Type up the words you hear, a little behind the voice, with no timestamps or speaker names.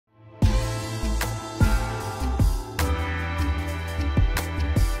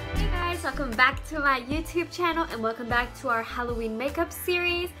back to my YouTube channel and welcome back to our Halloween makeup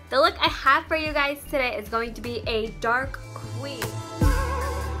series. The look I have for you guys today is going to be a dark queen.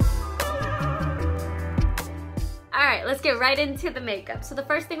 Alright, let's get right into the makeup. So the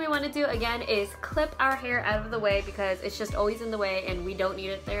first thing we want to do again is clip our hair out of the way because it's just always in the way and we don't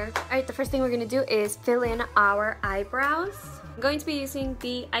need it there. Alright, the first thing we're going to do is fill in our eyebrows. I'm going to be using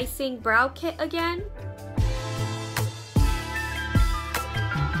the Icing brow kit again.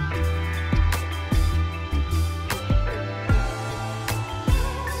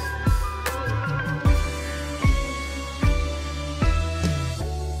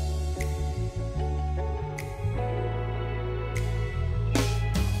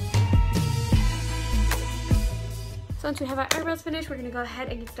 So once we have our eyebrows finished, we're going to go ahead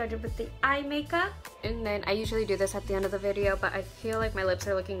and get started with the eye makeup. And then I usually do this at the end of the video, but I feel like my lips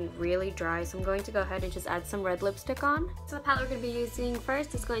are looking really dry, so I'm going to go ahead and just add some red lipstick on. So the palette we're going to be using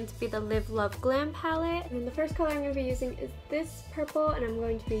first is going to be the Live Love Glam palette. And then the first color I'm going to be using is this purple, and I'm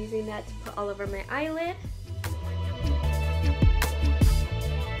going to be using that to put all over my eyelid.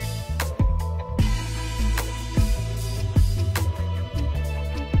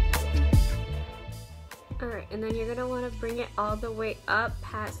 Alright, and then you're going to want to bring it all the way up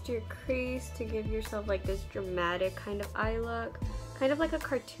past your crease to give yourself like this dramatic kind of eye look. Kind of like a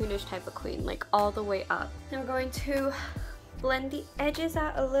cartoonish type of queen, like all the way up. Then we're going to blend the edges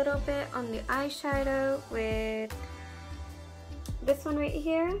out a little bit on the eyeshadow with this one right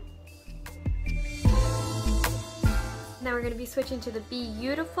here. Now we're going to be switching to the Be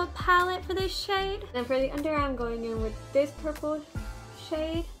Beautiful palette for this shade. And for the under eye, I'm going in with this purple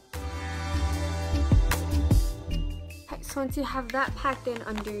shade. So once you have that packed in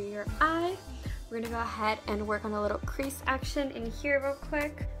under your eye, we're going to go ahead and work on a little crease action in here real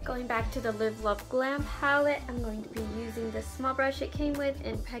quick. Going back to the Live Love Glam palette, I'm going to be using the small brush it came with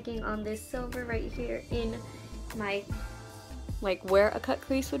and pecking on this silver right here in my, like where a cut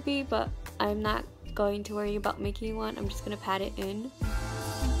crease would be, but I'm not going to worry about making one. I'm just going to pat it in.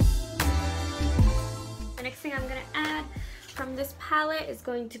 The next thing I'm going to add from this palette is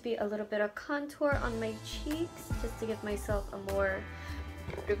going to be a little bit of contour on my cheeks, just to give myself a more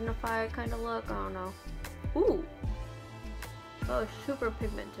dignified kind of look. I don't know. Ooh! Oh, super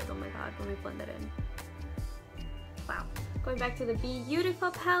pigmented. Oh my god, let me blend it in. Wow. Going back to the Be Beautiful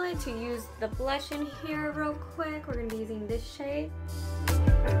palette to use the blush in here real quick. We're going to be using this shade.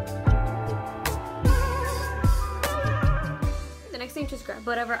 The next thing, just grab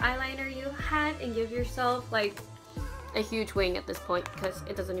whatever eyeliner you have and give yourself like a huge wing at this point because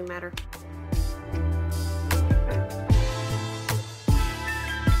it doesn't even matter.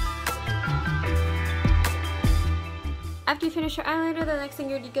 After you finish your eyeliner, the next thing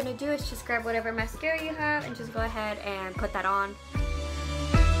you're gonna do is just grab whatever mascara you have and just go ahead and put that on.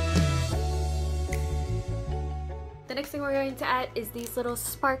 The next thing we're going to add is these little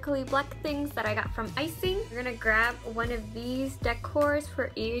sparkly black things that I got from Icing. We're gonna grab one of these decors for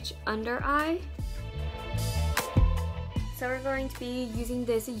each under eye. So we're going to be using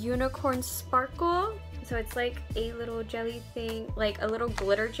this unicorn sparkle. So it's like a little jelly thing, like a little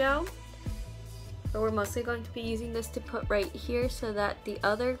glitter gel. But we're mostly going to be using this to put right here so that the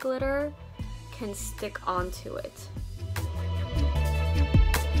other glitter can stick onto it.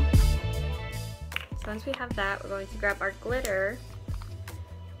 So once we have that, we're going to grab our glitter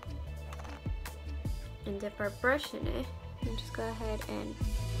and dip our brush in it. And just go ahead and...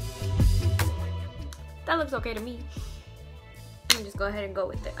 that looks okay to me. And just go ahead and go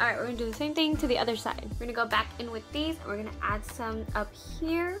with it. Alright, we're going to do the same thing to the other side. We're going to go back in with these. And we're going to add some up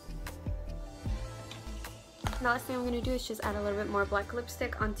here. The last thing I'm going to do is just add a little bit more black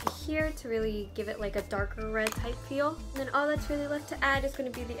lipstick onto here to really give it like a darker red type feel. And then all that's really left to add is going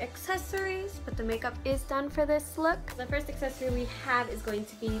to be the accessories, but the makeup is done for this look. The first accessory we have is going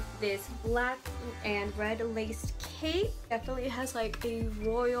to be this black and red laced cape. Definitely has like a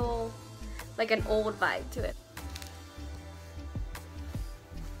royal, like an old vibe to it.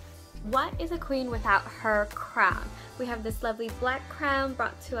 What is a queen without her crown? We have this lovely black crown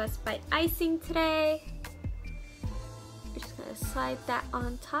brought to us by Icing today. We're just gonna slide that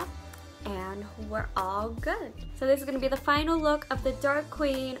on top and we're all good. So this is gonna be the final look of the dark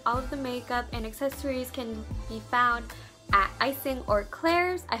queen. All of the makeup and accessories can be found at Icing or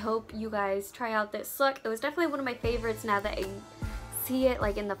Claire's. I hope you guys try out this look. It was definitely one of my favorites now that I see it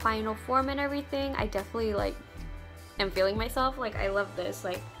like in the final form and everything. I definitely like am feeling myself. Like I love this.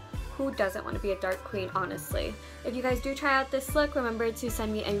 Like who doesn't want to be a dark queen, honestly? If you guys do try out this look, remember to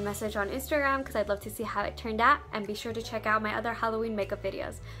send me a message on Instagram because I'd love to see how it turned out, and be sure to check out my other Halloween makeup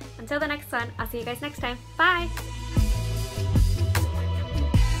videos. Until the next one, I'll see you guys next time. Bye!